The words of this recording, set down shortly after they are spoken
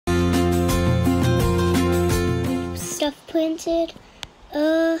planted.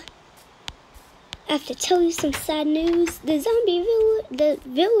 I have to tell you some sad news. The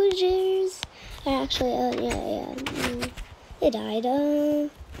villagers are actually, they died.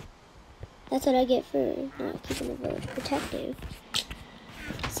 That's what I get for not keeping the village protective.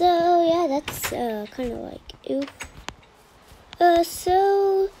 So yeah, that's kind of like oof.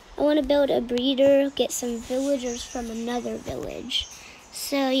 So I want to build a breeder, get some villagers from another village.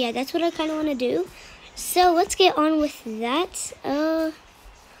 So yeah, that's what I kind of want to do. So let's get on with that. I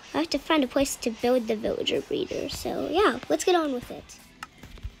have to find a place to build the villager breeder. So yeah, let's get on with it.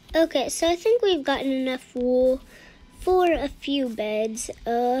 Okay, so I think we've gotten enough wool for a few beds.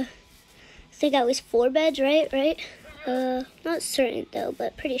 I think at least 4 beds, right? Not certain though,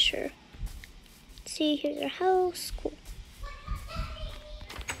 but pretty sure. Let's see, here's our house. Cool.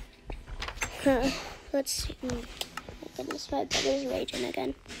 Let's see. Oh my goodness, my brother's raging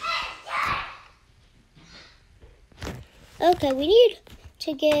again. Okay, we need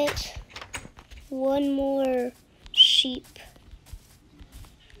to get 1 more sheep.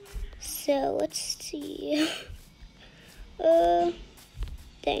 So let's see. Dang.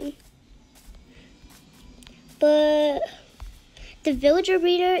 But the villager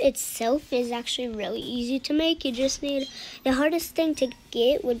breeder itself is actually really easy to make. You just need, the hardest thing to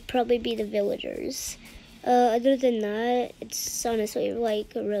get would probably be the villagers. Other than that, it's honestly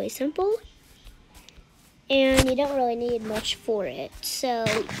like really simple. And you don't really need much for it. So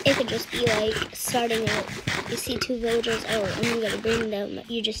it could just be like starting out, you see 2 villagers, oh, I'm gonna bring them,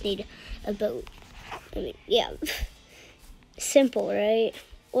 you just need a boat. I mean, yeah, simple, right?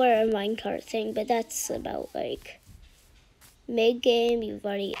 Or a minecart thing, but that's about like mid-game. You've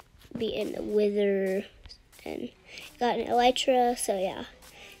already beaten the wither and got an elytra, so yeah,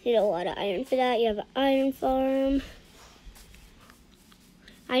 you need a lot of iron for that. You have an iron farm.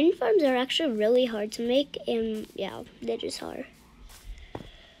 Iron farms are actually really hard to make, and yeah, they just are.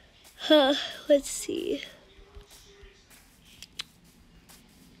 Let's see.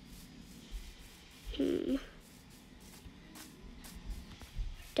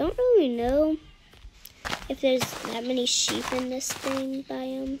 Don't really know if there's that many sheep in this thing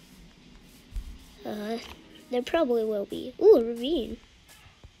biome. There probably will be. Ooh, a ravine.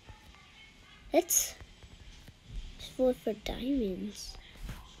 Let's look for diamonds.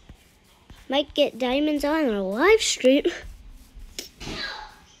 Might get diamonds on our live stream.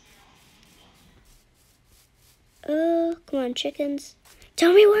 Oh, come on, chickens.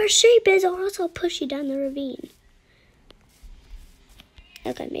 Tell me where a sheep is, or else I'll push you down the ravine.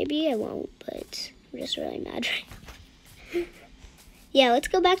 Okay, maybe I won't, but I'm just really mad right now. Yeah, let's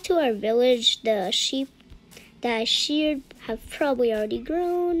go back to our village. The sheep that I sheared have probably already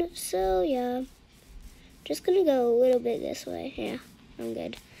grown, so yeah. Just gonna go a little bit this way. Yeah, I'm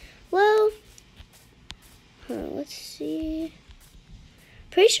good. Well, let's see.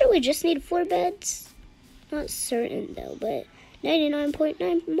 Pretty sure we just need 4 beds. Not certain though, but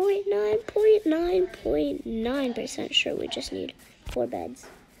 99.999.9% sure we just need 4 beds.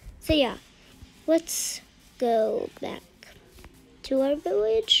 So yeah, let's go back to our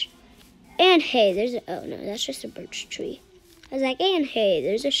village. And hey, there's a, oh no, that's just a birch tree. I was like, and hey,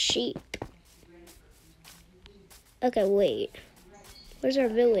 there's a sheep. Okay, wait. Where's our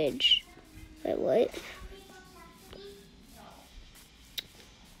village? Wait, what?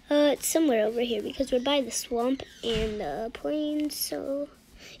 It's somewhere over here because we're by the swamp and the plains, so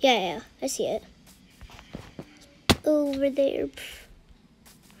yeah, I see it. Over there.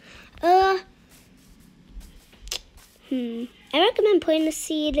 I recommend planting the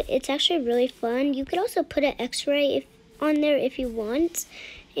seed. It's actually really fun. You could also put an X-ray on there if you want,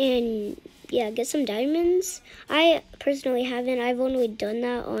 and yeah, get some diamonds. I personally haven't. I've only done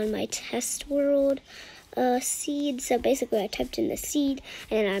that on my test world seed. So basically I typed in the seed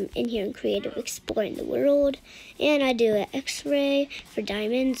and I'm in here in creative exploring the world, and I do an X-ray for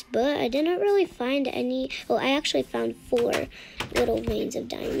diamonds, but I didn't really find any. Well, I actually found 4 little veins of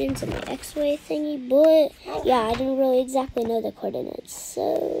diamonds in my X-ray thingy, but yeah, I didn't really exactly know the coordinates,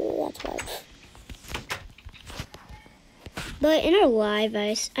 so that's why. But in our live,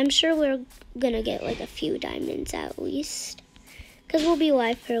 I'm sure we're gonna get like a few diamonds at least, because we'll be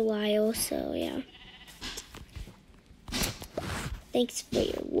live for a while, so yeah. Thanks for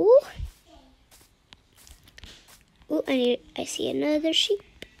your wool. Oh, I see another sheep.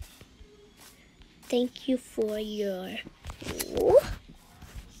 Thank you for your wool.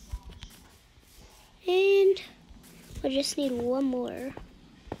 And we'll just need 1 more.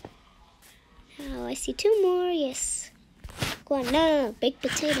 Now I see 2 more, yes. Go on, no, baked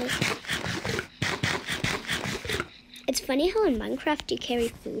potatoes. It's funny how in Minecraft you carry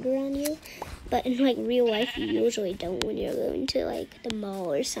food around you, but in like real life you usually don't when you're going to like the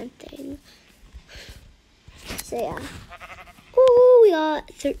mall or something. So yeah. Ooh, we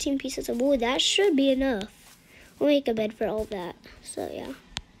got 13 pieces of wood. That should be enough. We'll make a bed for all that. So yeah.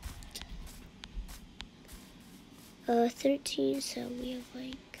 13, so we have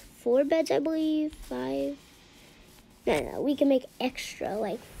like 4 beds, I believe, 5. No, we can make extra,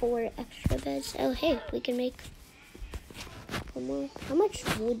 like 4 extra beds. Oh, hey, we can make one more. How much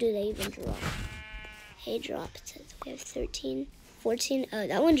wood do they even drop? Hey, drop, it says we have 13, 14. Oh,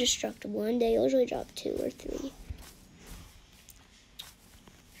 that one just dropped 1. They usually drop 2 or 3.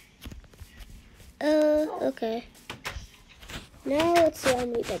 Okay. Now let's see how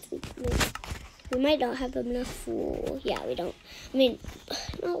many beds we can make. We might not have enough wool. Yeah, we don't. I mean,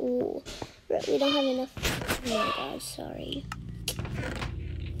 not wool. We don't have enough. Oh my god, sorry.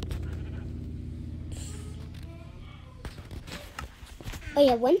 Oh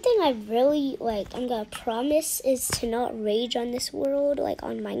yeah, one thing I really, like, I'm gonna promise is to not rage on this world, like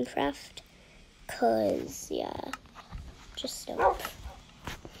on Minecraft. Cause, yeah, just don't.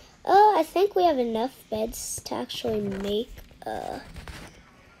 I think we have enough beds to actually make, a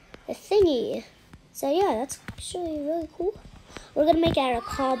thingy. So yeah, that's actually really cool. We're gonna make it out of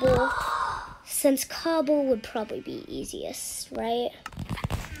cobble, since cobble would probably be easiest, right?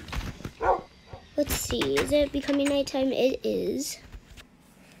 Let's see, is it becoming nighttime? It is.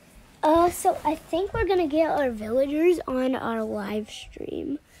 So I think we're gonna get our villagers on our live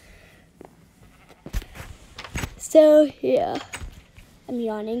stream. So yeah, I'm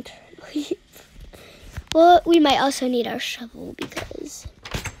yawning currently. Well, we might also need our shovel because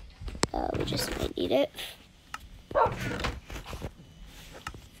we just might need it.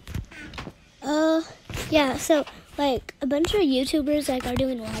 Yeah, so like a bunch of YouTubers like are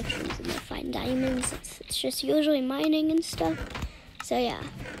doing live streams and they find diamonds. It's just usually mining and stuff. So yeah.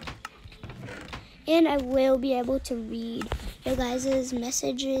 And I will be able to read your guys'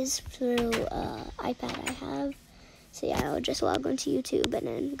 messages through iPad I have. So yeah, I'll just log onto YouTube and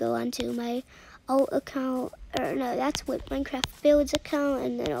then go onto my alt account, or no, that's Whipp Minecraft Builds account,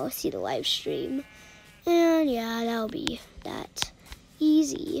 and then I'll see the live stream. And yeah, that'll be that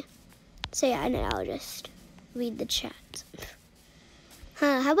easy. So yeah, and then I'll just read the chat.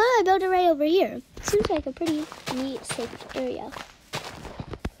 How about I build it right over here? Seems like a pretty neat, safe area.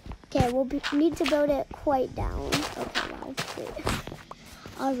 Okay, we'll need to build it quite down. Okay, wow, great.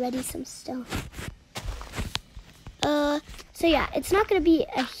 Already some stuff. So yeah, it's not gonna be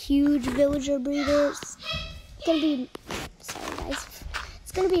a huge villager breeder. It's gonna be, sorry guys,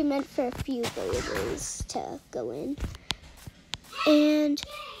 it's gonna be meant for a few villagers to go in. And,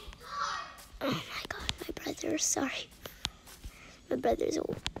 oh my god, my brother, sorry. My brother's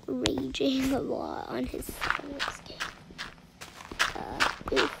raging a lot on his game.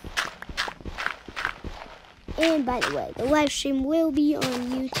 Oof. And by the way, the live stream will be on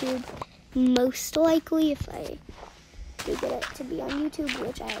YouTube, most likely, if I do get it to be on YouTube,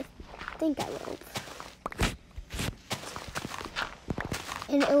 which I think I will.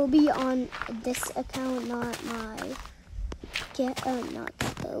 And it will be on this account, not my not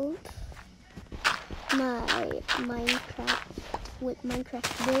Gecko, my Minecraft with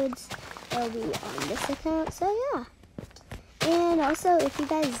Minecraft Builds. It'll be on this account. So yeah. And also, if you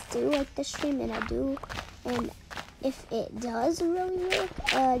guys do like the stream, and I do, and if it does really work,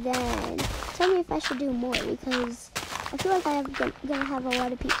 then tell me if I should do more, because I feel like I'm gonna have a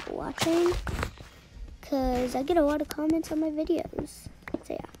lot of people watching, because I get a lot of comments on my videos.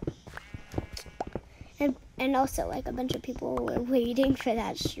 So yeah. And also, like, a bunch of people were waiting for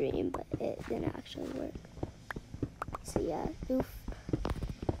that stream, but it didn't actually work. So yeah, oof.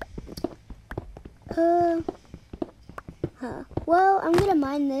 Well, I'm gonna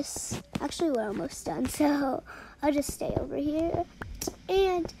mine this. Actually, we're almost done, so I'll just stay over here.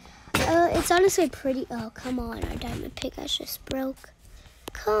 And it's honestly pretty. Oh, come on, our diamond pickaxe just broke.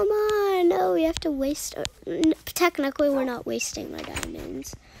 Come on, no, we have to waste. Technically, we're not wasting our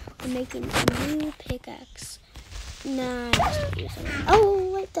diamonds. We're making a new pickaxe. Nah. Oh,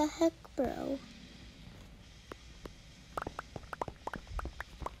 what the heck, bro?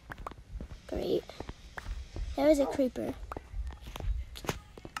 Great. That was a creeper.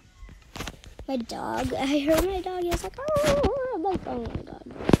 My dog. I heard my dog. He was like, oh, I'm like, oh my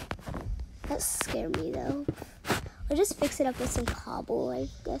god. That scared me though. I'll just fix it up with some cobble, I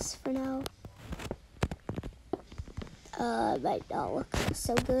guess, for now. Might not look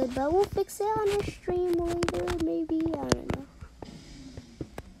so good, but we'll fix it on our stream later, maybe. I don't know.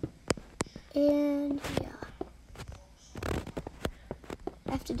 And yeah,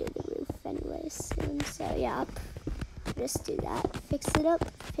 I have to do the roof anyways soon. So yeah, just do that. Fix it up,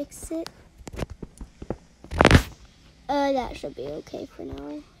 fix it. That should be okay for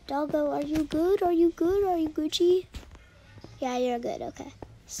now. Doggo, are you good? Are you good? Are you Gucci? Yeah, you're good, okay.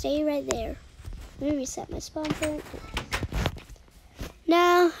 Stay right there. Let me reset my spawn point.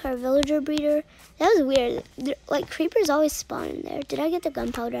 Now, our villager breeder. That was weird. Like, creepers always spawn in there. Did I get the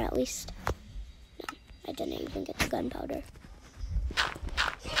gunpowder at least? No, I didn't even get the gunpowder.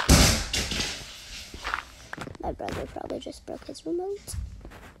 My brother probably just broke his remote.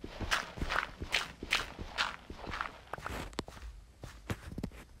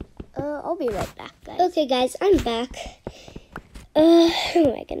 I'll be right back, guys. Okay, guys, I'm back. Oh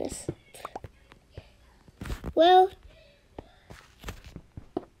my goodness. Well,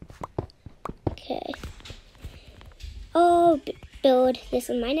 okay. I'll build this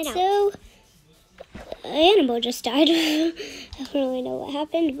and mine it out. So, animal just died. I don't really know what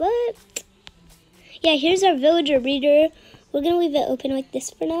happened, but yeah, here's our villager breeder. We're gonna leave it open like this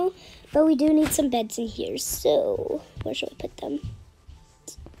for now, but we do need some beds in here. So, where should we put them?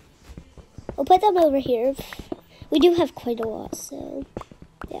 We'll put them over here. We do have quite a lot, so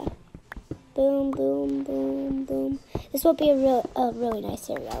yeah. Boom, boom, boom, boom. This won't be a really nice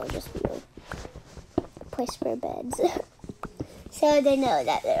area. I'll just be a place for beds. So they know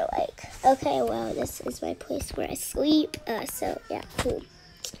that they're like, okay, well, this is my place where I sleep. So yeah, cool.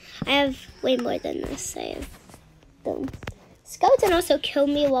 I have way more than this. I have, boom. Skeleton also killed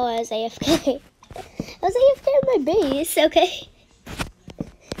me while I was AFK. I was AFK in my base, okay?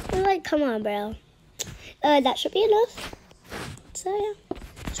 I'm like, come on, bro. That should be enough. So yeah.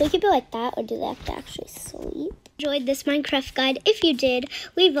 Should we keep it like that, or do they have to actually sleep? Enjoyed this Minecraft guide. If you did,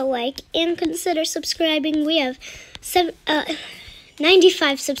 leave a like and consider subscribing. We have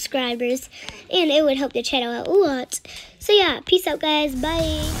 95 subscribers, and it would help the channel out a lot. So yeah, peace out, guys.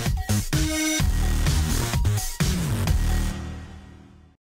 Bye.